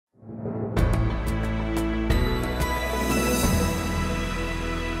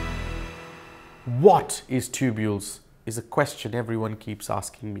What is Tubules is a question everyone keeps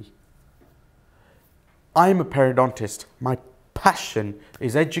asking me. I'm a periodontist. My passion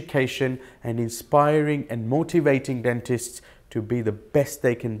is education and inspiring and motivating dentists to be the best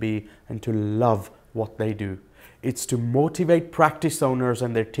they can be and to love what they do. It's to motivate practice owners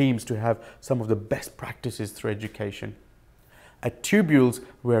and their teams to have some of the best practices through education. At Tubules,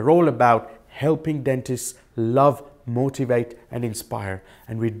 we're all about helping dentists love, motivate and inspire.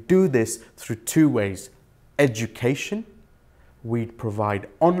 And we do this through two ways. Education. We provide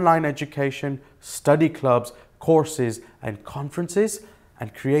online education, study clubs, courses and conferences,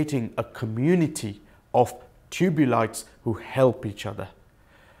 and creating a community of tubulites who help each other.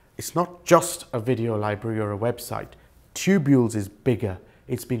 It's not just a video library or a website. Tubules is bigger.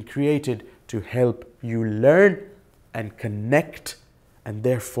 It's been created to help you learn and connect and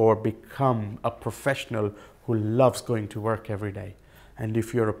therefore become a professional who loves going to work every day. And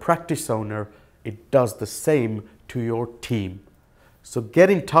if you're a practice owner, it does the same to your team. So get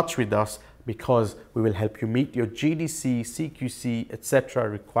in touch with us because we will help you meet your GDC, CQC, etc.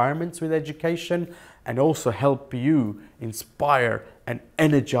 requirements with education and also help you inspire and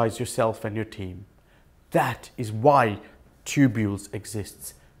energize yourself and your team. That is why Tubules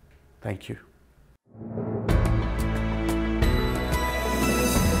exists. Thank you.